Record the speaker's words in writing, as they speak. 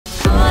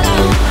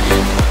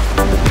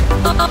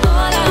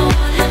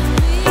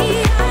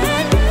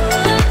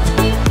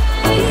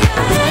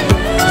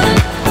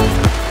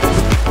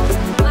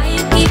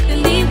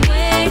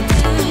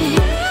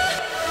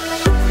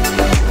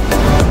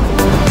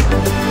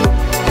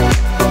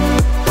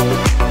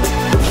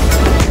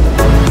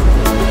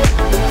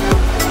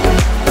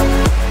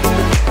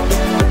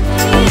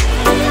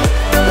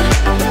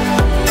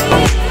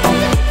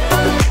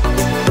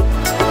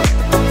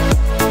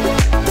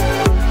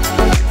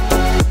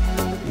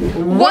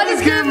What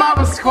is good,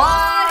 Mama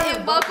Squad?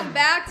 And welcome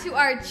back to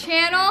our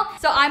channel.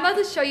 So I'm about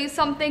to show you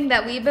something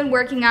that we've been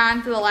working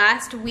on for the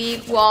last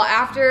week. Well,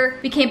 after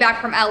we came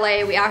back from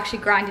LA, we actually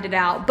grinded it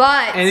out.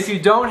 And if you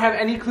don't have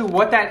any clue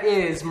what that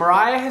is,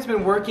 Mariah has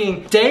been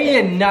working day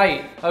and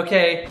night,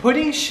 okay?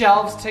 Putting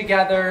shelves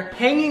together,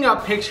 hanging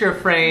up picture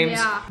frames,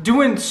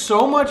 doing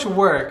so much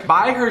work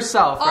by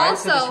herself, right?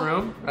 To this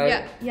room,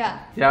 right? Yeah,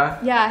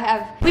 I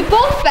have. We've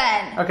both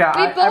been.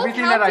 Okay,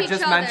 everything that I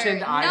just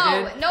mentioned,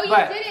 I did. No, you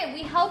didn't.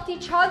 We helped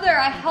each other.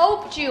 I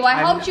helped you. I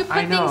helped you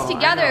put things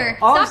together.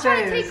 Stop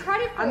trying to take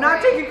credit for it. I'm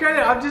not taking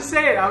credit. I'm just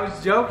saying. I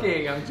was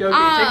joking. I'm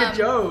joking. Take a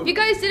joke. If you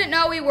guys didn't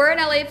know, we were in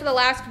LA for the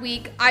last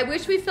week. I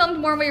wish we filmed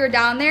more when we were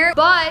down there,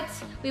 but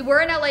we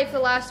were in LA for the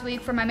last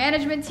week for my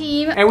management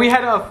team. And we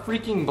had a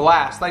freaking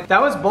blast. Like,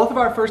 that was both of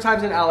our first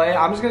times in LA.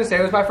 I'm just gonna say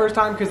it was my first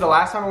time because the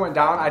last time I went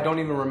down, I don't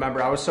even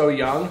remember. I was so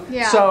young.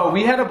 Yeah. So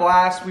we had a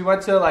blast. We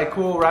went to like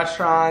cool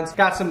restaurants,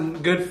 got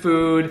some good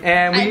food,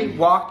 and we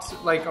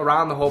walked like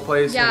around the whole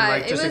place and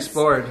like just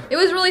explored. It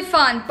was really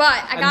fun,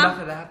 but enough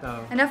of that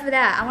though. Enough of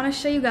that. I wanna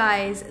show you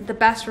guys the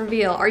best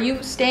reveal. Are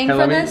you staying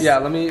for this? Yeah,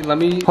 let me,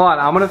 hold on.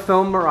 I'm gonna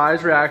film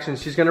Mariah's reaction.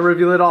 She's gonna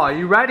reveal it all. Are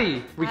you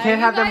ready? We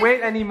can't have them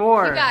wait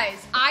anymore. You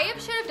guys, I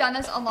should have done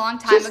this a long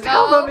time ago. Just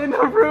tell them in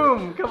the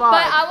room, come on.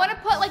 But I want to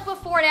put like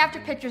before and after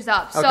pictures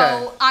up.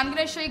 So I'm going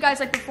to show you guys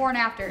like before and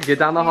after. Get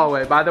down the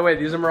hallway. By the way,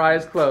 these are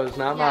Mariah's clothes,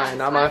 not mine,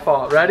 not my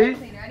fault. Ready?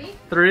 Ready?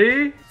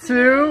 3,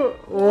 2,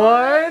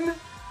 1.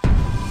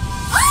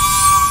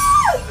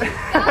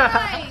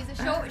 Guys,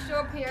 show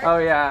up here. Oh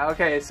yeah,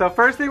 okay. So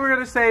first thing we're going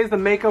to say is the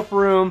makeup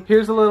room.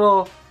 Here's a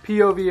little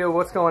POV of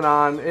what's going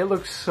on. It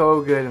looks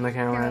so good in the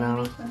camera right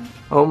now.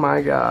 Oh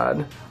my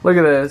god. Look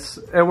at this.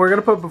 And we're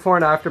gonna put before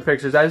and after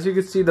pictures. As you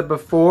can see, the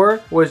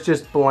before was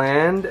just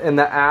bland and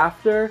the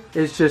after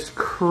is just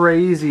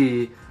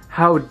crazy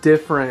how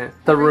different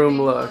the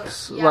room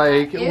looks. Yeah,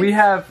 like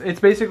it's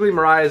basically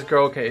Mariah's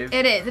girl cave.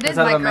 It is. It is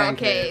my girl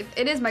cave.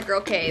 It is my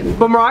girl cave.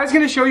 But Mariah's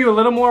gonna show you a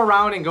little more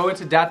around and go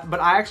into depth, but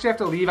I actually have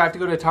to leave. I have to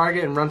go to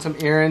Target and run some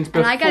errands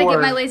before. And I gotta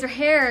get my laser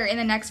hair in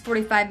the next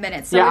 45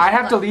 minutes. So yeah, I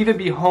have to leave and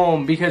be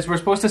home because we're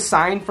supposed to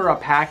sign for a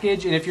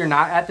package, and if you're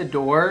not at the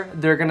door,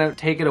 they're gonna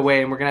take it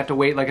away and we're gonna have to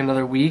wait like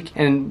another week,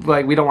 and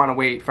like we don't wanna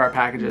wait for our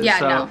packages.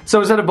 Yeah, So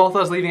instead of both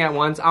of us leaving at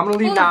once, I'm gonna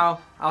leave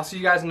now. I'll see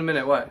you guys in a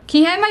minute. What? Can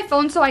you have my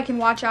phone so I can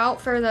watch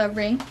out for the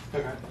ring?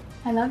 Okay.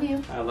 I love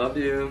you. I love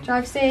you.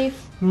 Drive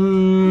safe.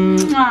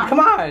 Come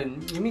on,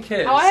 give me a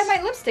kiss. Oh, I have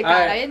my lipstick on.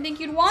 I didn't think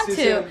you'd want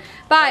to.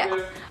 But,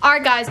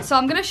 alright guys, so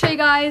I'm gonna show you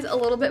guys a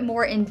little bit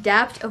more in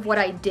depth of what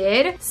I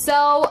did.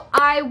 So,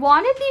 I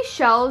wanted these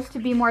shelves to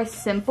be more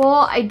simple.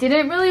 I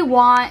didn't really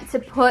want to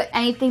put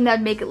anything that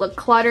would make it look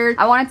cluttered.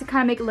 I wanted to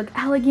kind of make it look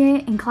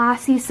elegant and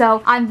classy.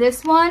 So, on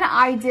this one,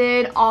 I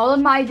did all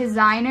of my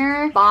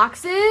designer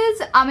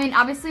boxes. I mean,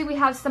 obviously we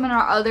have some in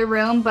our other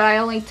room, but I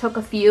only took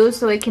a few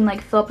so it can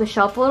like fill up the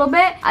shelf a little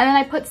bit. And then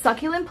I put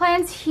succulent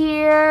plants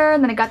here,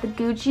 and then I got the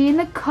Gucci and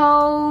the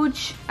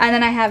Coach, and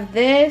then I have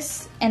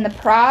this and the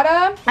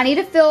Prada. I need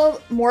to fill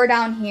more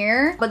down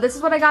here, but this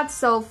is what I got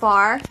so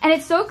far. And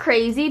it's so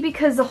crazy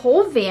because the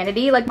whole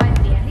vanity, like my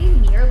vanity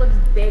mirror looks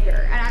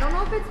bigger. And I don't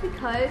know if it's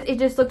because it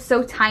just looks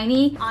so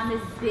tiny on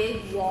this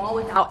big wall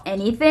without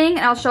anything.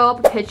 And I'll show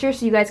up a picture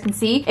so you guys can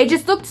see. It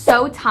just looked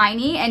so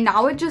tiny and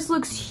now it just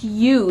looks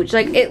huge.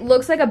 Like it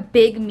looks like a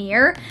big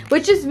mirror,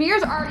 which this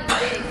mirror's already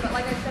big, but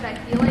like I said, I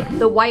feel like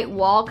the white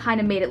wall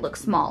kind of made it look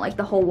small, like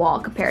the whole wall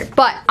compared.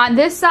 But on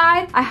this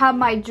side, I have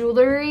my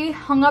jewelry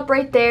hung up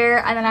right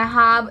there. And then I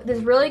have this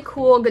really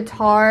cool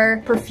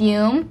guitar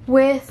perfume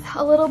with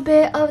a little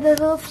bit of the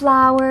little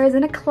flowers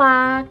and a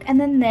clock, and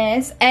then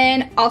this.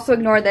 And also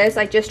ignore this,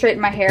 I just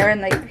straightened my hair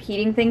and the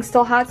heating thing's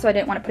still hot, so I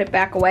didn't want to put it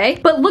back away.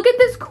 But look at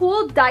this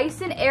cool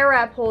Dyson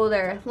Airwrap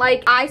holder.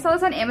 Like, I saw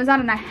this on Amazon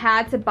and I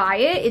had to buy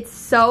it. It's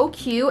so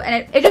cute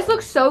and it just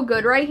looks so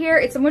good right here.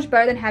 It's so much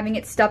better than having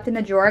it stuffed in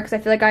the drawer because I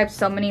feel like I have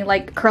so many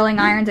like curling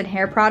irons and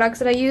hair products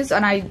that I use,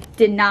 and I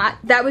did not.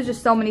 That was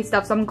just so many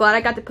stuff, so I'm glad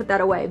I got to put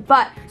that away.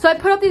 But so I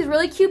put up these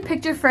really cute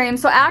picture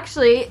frames. So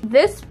actually,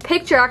 this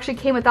picture actually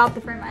came without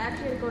the frame. I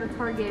actually had to go to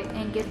Target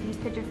and get these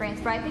picture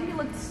frames, but I think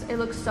it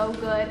looks so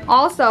good.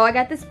 Also, I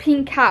got this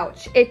pink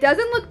couch. It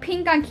doesn't look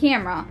pink on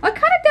camera. Well, it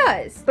kind of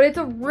does, but it's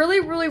a really,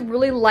 really,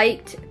 really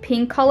light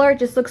pink color. It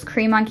just looks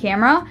cream on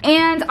camera.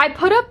 And I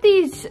put up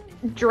these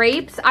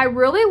drapes. I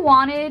really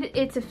wanted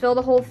it to fill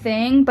the whole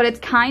thing, but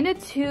it's kind of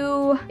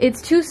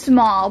it's too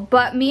small.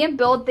 But me and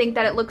Bill think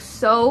that it looks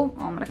so,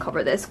 I'm gonna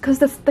cover this because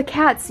the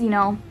cats, you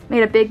know,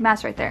 made a big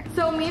mess right there.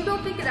 So me and Bill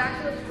think it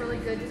actually looks really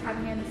good just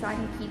having it on the side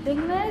and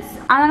keeping this.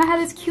 And then I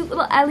have this cute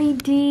little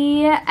LED,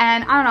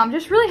 and I don't know, I'm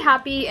just really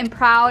happy and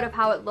proud of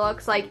how it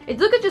looks. Like,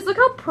 just look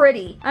how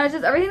pretty. And it's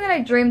just everything that I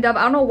dreamed of.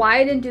 I don't know why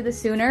I didn't do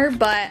this sooner,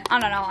 but I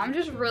don't know. I'm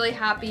just really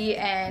happy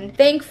and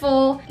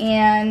thankful,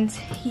 and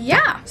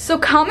yeah. So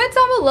comment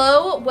down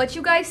below what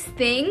you guys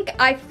think.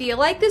 I feel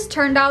like this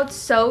turned out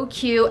so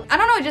cute. I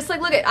don't know, just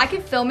like, look at, I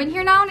can film in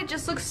here now and it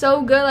just looks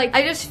so good. Like,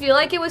 I just feel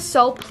like it was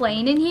so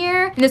plain in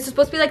here. And this was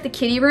supposed to be like the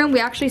kitty room.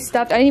 We actually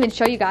stuffed, I didn't even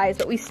show you guys,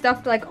 but we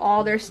stuffed like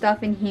all their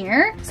stuff in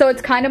here. So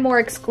it's kind of more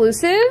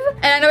exclusive.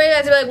 And I know you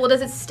guys are like, well,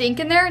 does it stink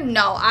in there?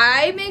 No,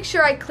 I make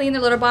sure I clean the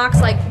litter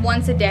box like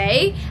once a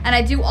day, and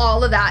I do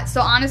all of that.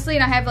 So honestly,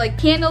 and I have like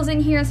candles in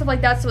here and stuff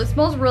like that, so it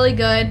smells really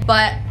good.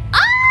 But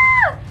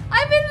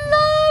I'm in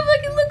love,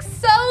 like it looks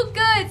so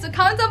good. So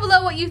comment down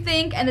below what you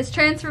think and this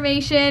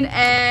transformation,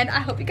 and I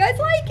hope you guys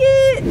like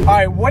it. All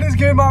right, what is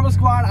good, Marble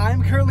Squad?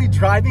 I'm currently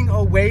driving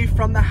away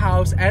from the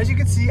house. As you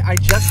can see, I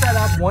just set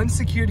up one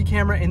security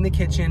camera in the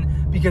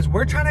kitchen because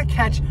we're trying to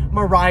catch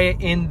Mariah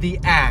in the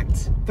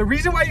act. The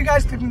reason why you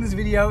guys clicked in this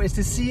video is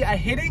to see a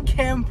hidden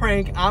cam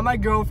prank on my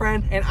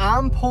girlfriend, and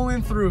I'm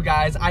pulling through,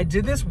 guys. I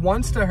did this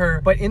once to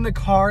her, but in the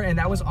car, and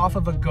that was off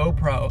of a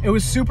GoPro. It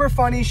was super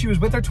funny. She was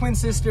with her twin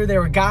sister. They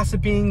were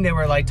gossiping. They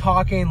were like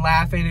talking,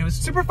 laughing. It was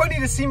super funny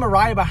to see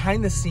Mariah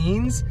behind the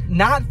scenes,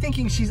 not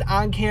thinking she's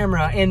on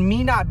camera, and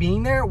me not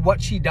being there,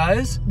 what she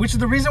does, which is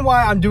the reason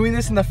why I'm doing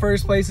this in the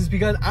first place, is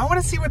because I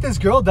want to see what this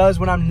girl does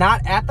when I'm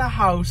not at the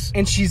house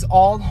and she's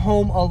all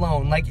home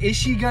alone. Like, is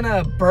she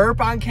gonna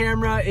burp on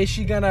camera? Is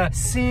she gonna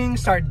sing,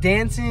 start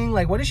dancing?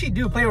 Like, what does she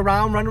do? Play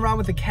around, run around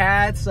with the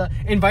cats,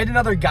 invite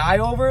another guy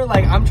over?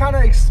 Like, I'm trying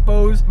to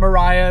expose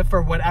Mariah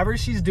for whatever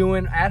she's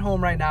doing at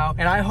home right now,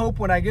 and I hope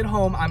when I get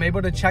home I'm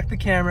able to check the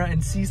camera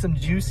and see some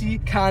juicy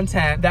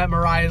content that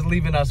Mariah is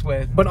leaving us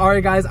with. But all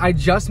right, guys, I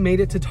just made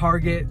it to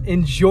Target.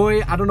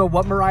 Enjoy. I don't know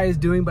what Mariah is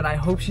doing, but I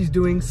hope she's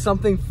doing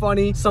something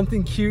funny,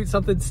 something cute,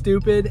 something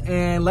stupid,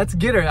 and let's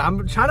get her.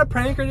 I'm trying to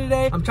prank her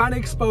today. I'm trying to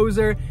expose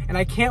her, and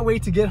I can't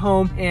wait to get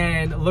home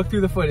and look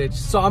through the footage.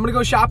 So I'm gonna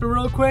go shopping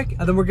real quick,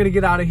 and then we're gonna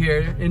get out of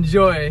here.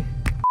 Enjoy.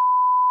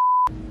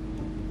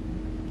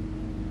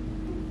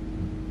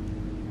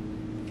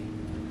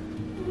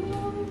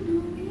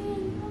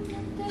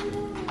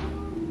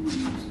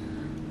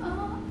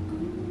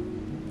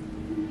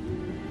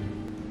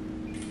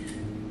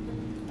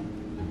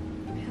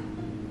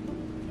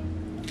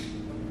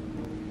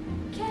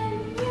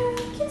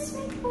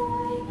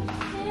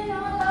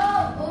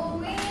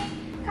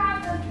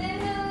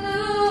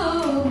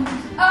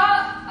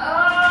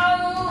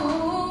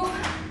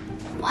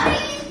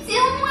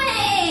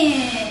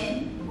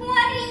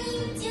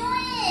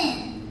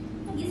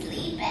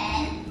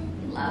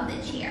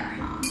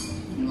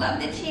 Love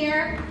the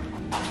chair.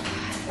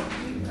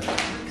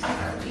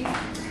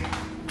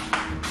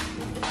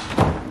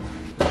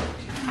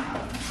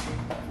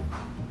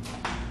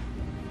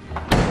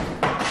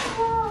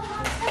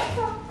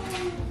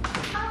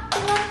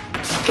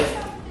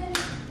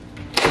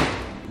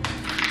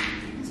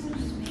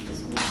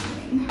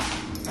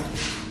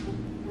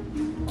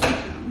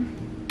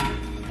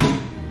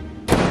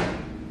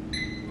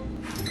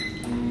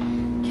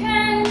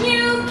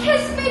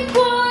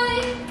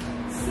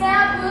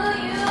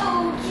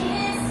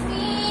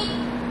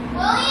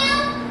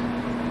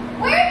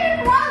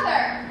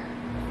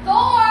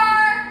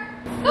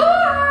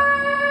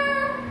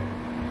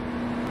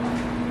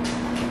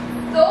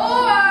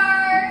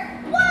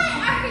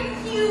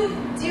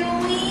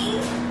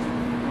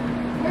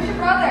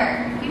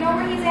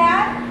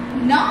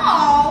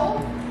 No!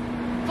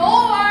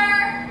 Thor!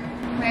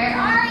 Where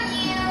are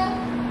you?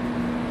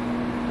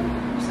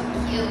 You're so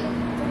cute.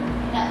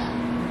 Love you.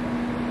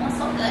 Smells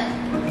so good.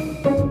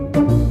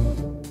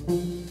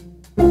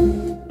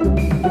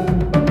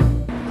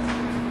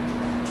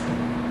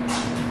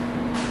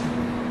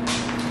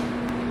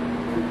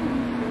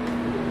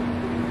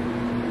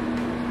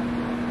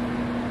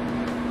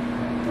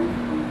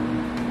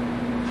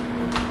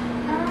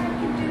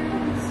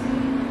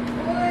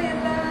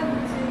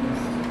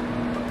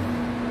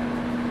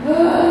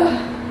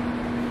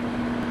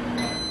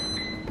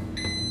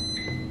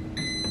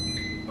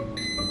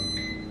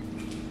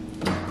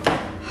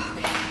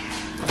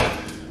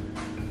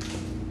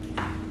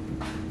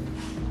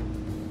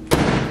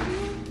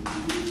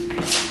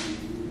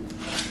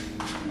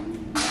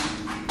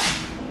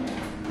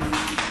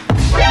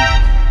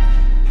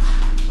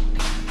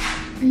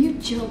 Are you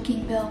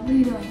joking, Bill? What are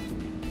you doing?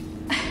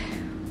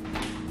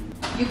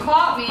 You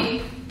caught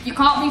me. You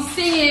caught me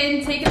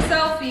singing, taking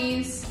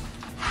selfies.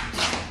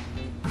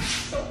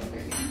 So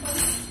freaking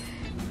funny.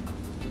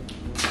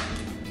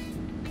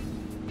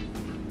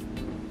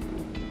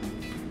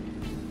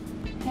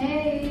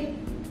 Hey,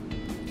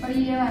 what are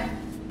you doing?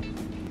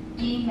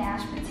 Eating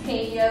mashed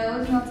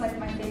potatoes. You know, it's like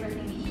my favorite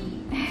thing to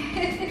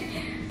eat.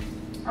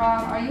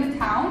 Are you in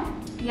town?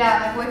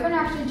 Yeah, my boyfriend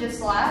actually just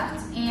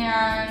left,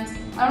 and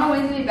I don't know when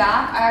he's gonna be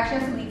back. I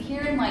actually have to leave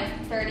here in like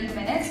 30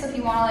 minutes, so if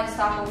you wanna like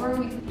stop over,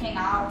 we can hang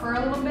out for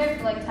a little bit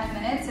for like 10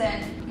 minutes,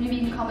 and maybe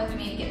you can come with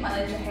me and get my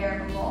laser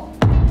hair removal.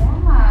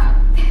 Yeah.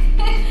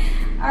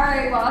 All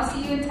right, well, I'll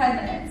see you in 10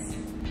 minutes.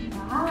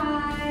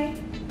 Bye.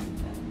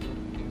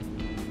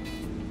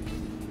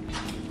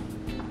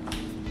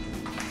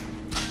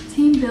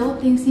 Team Bill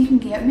thinks he can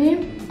get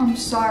me? I'm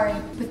sorry,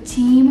 but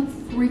Team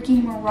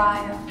freaking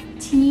Mariah.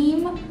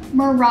 Team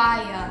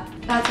Mariah.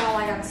 That's all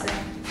I gotta say.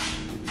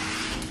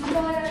 That's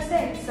all I gotta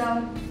say.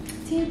 So,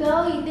 Team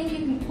Bill, you think you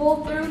can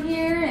pull through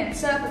here and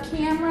set up a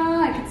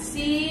camera? I can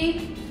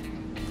see.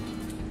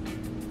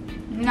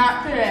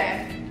 Not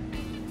today.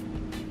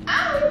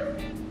 Ow!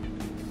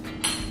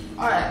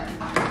 All right.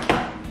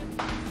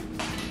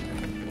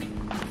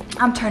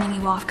 I'm turning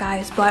you off,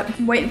 guys, but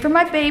I'm waiting for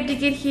my babe to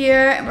get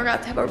here and we're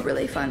about to have a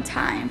really fun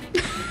time.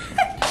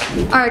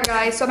 All right,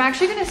 guys, so I'm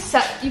actually gonna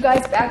set you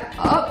guys back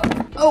up.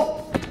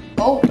 Oh.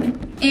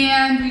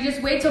 And we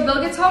just wait till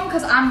Bill gets home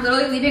because I'm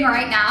literally leaving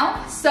right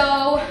now.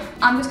 So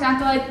I'm just gonna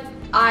have to like,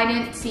 I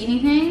didn't see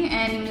anything,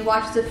 and when he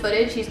watches the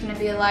footage, he's gonna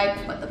be like,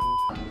 what the f?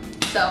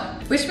 So,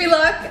 wish me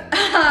luck.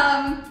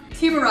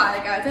 Team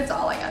Mariah, guys, that's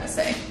all I gotta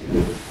say.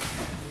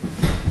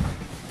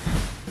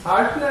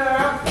 Hi,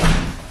 Snap.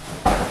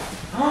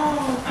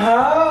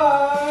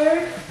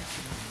 Hi.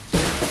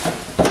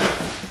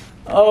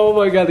 Oh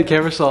my god, the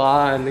camera's still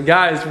on.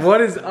 Guys,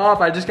 what is up?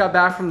 I just got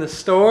back from the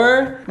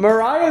store.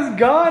 Mariah's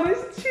gone,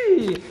 isn't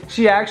she?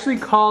 She actually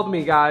called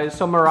me, guys.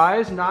 So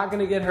Mariah's not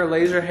gonna get her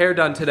laser hair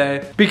done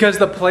today because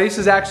the place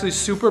is actually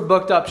super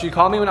booked up. She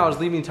called me when I was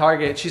leaving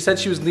Target. She said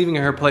she was leaving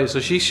her place,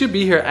 so she should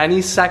be here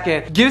any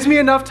second. Gives me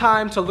enough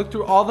time to look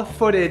through all the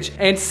footage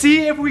and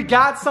see if we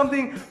got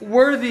something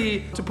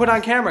worthy to put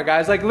on camera,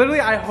 guys. Like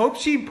literally, I hope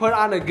she put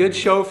on a good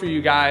show for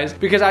you guys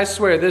because I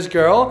swear, this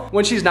girl,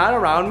 when she's not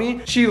around me,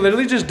 she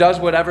literally just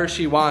does whatever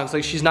she wants.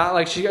 Like she's not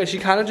like, she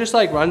kind of just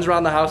like runs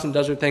around the house and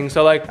does her thing.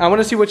 So like, I want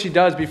to see what she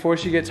does before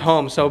she gets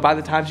home. So by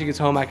the time she gets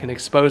home, I can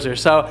expose her.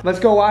 So let's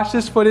go watch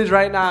this footage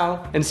right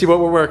now and see what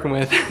we're working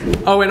with.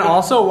 Oh, and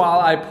also while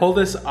I pull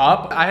this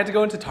up, I had to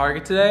go into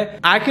Target today.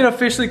 I can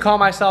officially call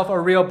myself a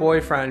real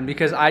boyfriend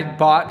because I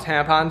bought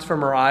tampons for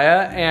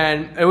Mariah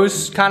and it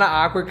was kind of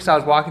awkward because I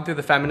was walking through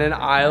the feminine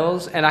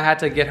aisles and I had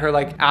to get her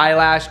like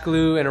eyelash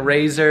glue and a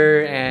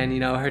razor and you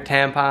know, her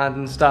tampons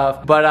and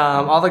stuff. But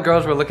all the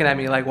girls were looking at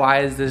me like, why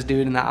is this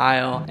dude in the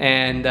aisle?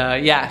 And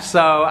yeah,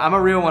 so I'm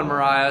a real one,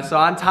 Mariah. So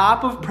on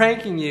top of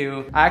pranking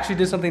you, I actually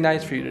did something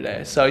nice for you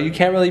today. So you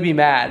can't really be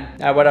mad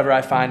at whatever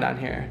I find on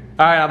here.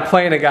 All right, I'm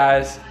playing it,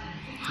 guys.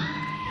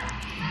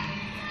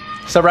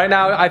 So right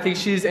now, I think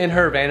she's in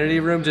her vanity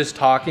room just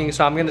talking.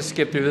 So I'm gonna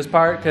skip through this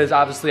part because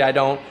obviously I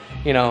don't,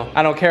 you know,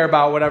 I don't care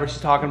about whatever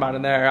she's talking about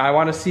in there. I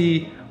wanna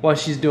see what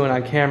she's doing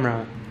on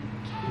camera.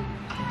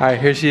 All right,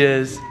 here she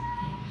is.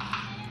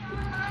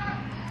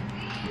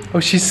 Oh,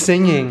 she's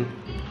singing.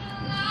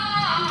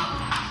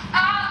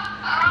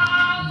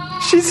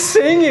 She's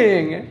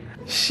singing.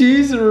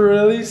 She's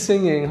really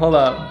singing. Hold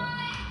up.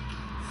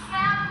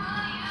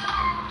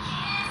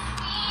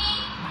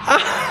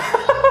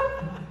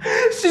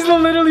 She's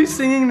literally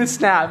singing the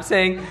Snap,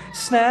 saying,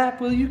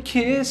 Snap, will you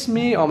kiss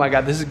me? Oh my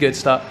god, this is good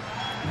stuff.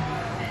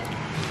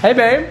 Hey,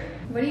 babe.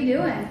 What are you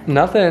doing?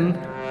 Nothing.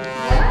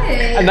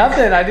 What?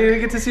 Nothing. I didn't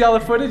get to see all the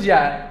footage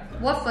yet.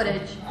 What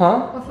footage?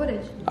 Huh? What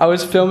footage? I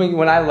was filming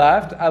when I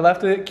left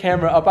the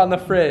camera up on the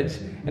fridge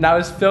and I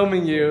was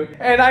filming you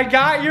and I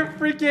got your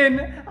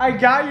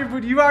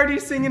you already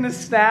singing the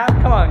Snap.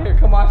 Come on, here,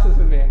 come watch this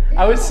with me. Ew,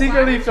 I was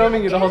secretly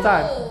filming you the whole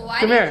time.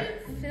 Come here.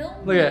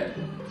 Look at it.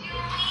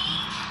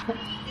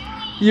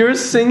 You were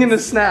singing the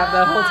Snap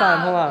that whole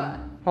time. Hold on,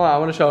 I'm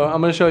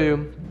gonna show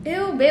you.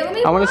 Ew, babe, let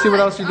me I wanna see what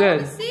else you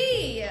did. I wanna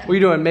see. What are you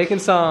doing? Making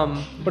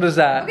some, what is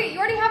that? Okay, you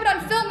already have it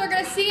on film, they're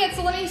gonna see it,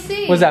 so let me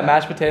see. Was that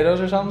mashed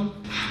potatoes or something?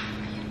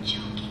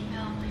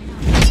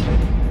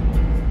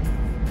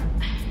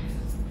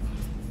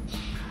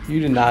 You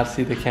did not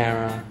see the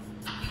camera.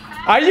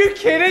 Are you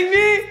kidding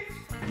me?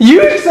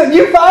 You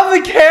found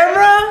the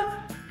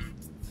camera?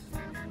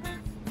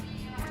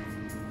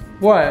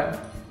 What?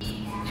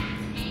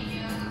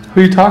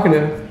 Who are you talking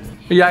to?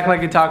 Are you acting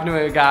like you're talking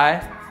to a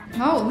guy?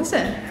 Oh,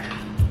 listen. Yeah,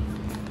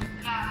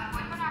 my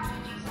boyfriend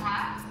actually just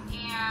left,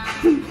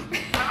 and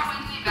whenever we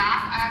get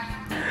back,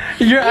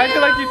 You're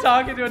acting like you're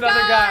talking to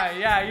another guy.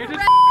 Yeah, you're just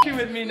f***ing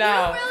with me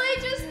now. You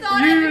really just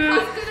thought I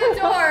would come to the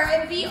door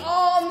and be,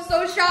 oh, I'm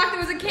so shocked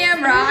there was a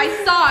camera. I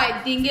saw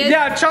it, dingus.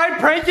 Yeah, try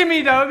pranking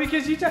me though,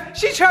 because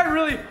she tried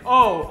really,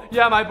 oh,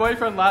 yeah, my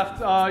boyfriend left,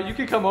 you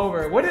could come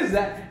over. What is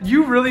that?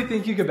 You really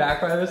think you could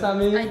backfire this on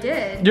me? I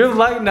did. You're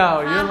like,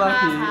 no, you're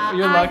lucky.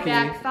 You're lucky.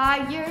 I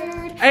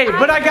backfired. Hey,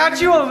 but I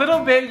got you a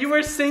little bit. You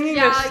were singing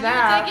the Snap.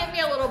 Yeah, you did get me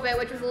a little bit,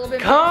 which was a little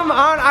bit. Come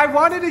on, I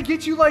wanted to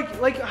get you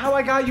like how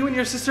I got you and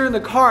your sister in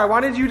the car. I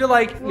wanted you to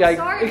like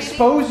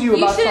expose you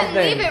about something.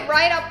 You should leave it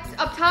right up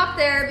top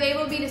there, be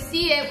able to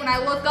see it when I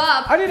look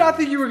up. I did not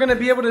think you were gonna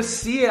be able to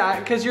see it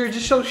because you're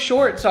just so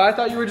short. So I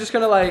thought you were just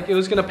gonna it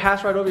was gonna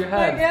pass right over your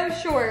head. Yeah, it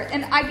was short,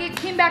 and I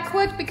came back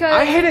quick because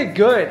I hit it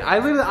good.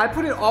 I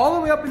put it all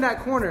the way up in that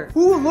corner.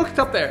 Who looked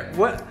up there?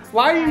 What?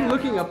 Why are you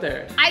looking up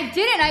there? I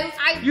didn't.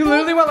 You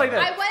literally went like this.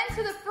 I went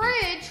into the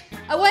fridge.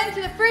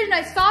 And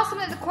I saw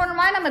something at the corner of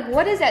mine. I'm like,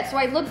 what is that? So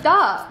I looked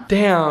up.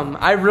 Damn,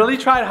 I really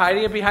tried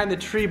hiding it behind the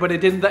tree, but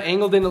the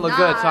angle didn't look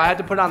good, so I had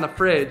to put it on the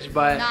fridge,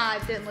 but. Nah,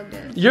 it didn't look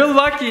good. You're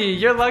lucky.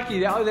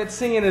 That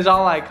singing is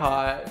all I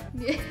caught.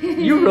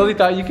 You really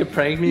thought you could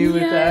prank me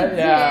with that?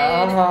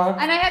 Yeah,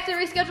 and I have to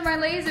reschedule my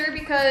laser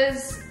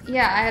because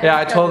Yeah,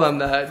 I told them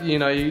that, you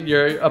know,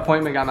 your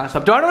appointment got messed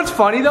up. Do you know what's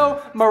funny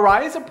though?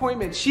 Mariah's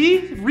appointment,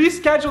 she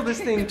rescheduled this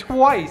thing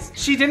twice.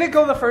 She didn't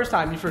go the first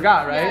time, you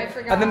forgot, right? Yeah, I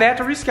forgot. And then they had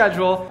to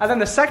reschedule. And then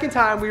the second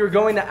time we were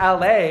going to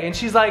LA and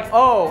she's like,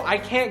 oh, I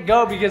can't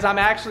go because I'm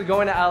actually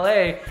going to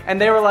LA. And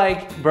they were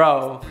like,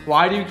 bro,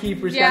 why do you keep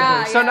rescheduling?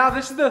 Yeah, so now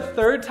this is the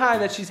third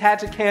time that she's had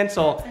to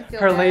cancel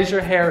her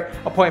laser hair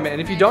appointment.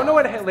 And if you don't know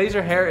what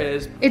laser hair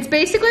is, it's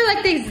basically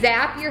like they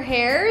zap your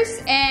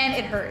hairs and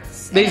it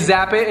hurts. They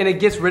zap it and it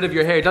gets rid of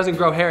your hair. It doesn't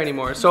grow hair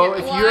anymore. So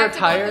if you're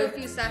tired,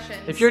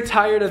 if you're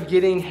tired of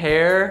getting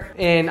hair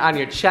on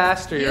your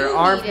chest or your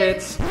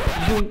armpits,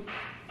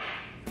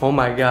 oh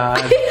my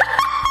God.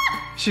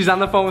 She's on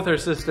the phone with her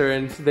sister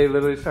and they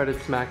literally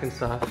started smacking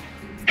stuff.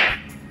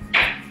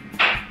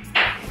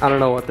 I don't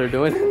know what they're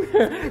doing in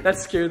there. That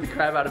scared the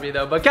crap out of me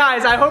though. But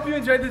guys, I hope you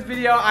enjoyed this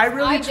video. I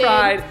really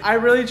tried. I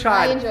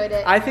enjoyed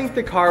it. I think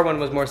the car one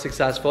was more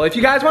successful. If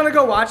you guys want to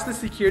go watch the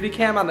security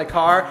cam on the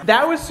car,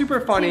 that was super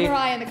funny. Team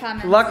Mariah in the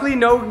comments. Luckily,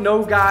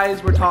 no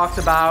guys were talked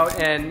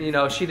about, and you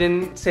know, she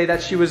didn't say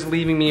that she was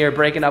leaving me or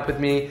breaking up with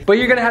me. But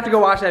you're gonna have to go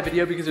watch that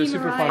video because it was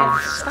super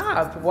funny.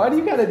 Stop. Why do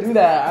you gotta do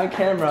that on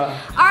camera?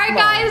 All right,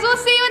 guys, we'll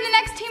see you in the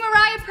next Team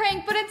Mariah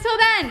prank. But until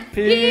then,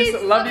 peace.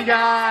 Love you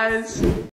guys.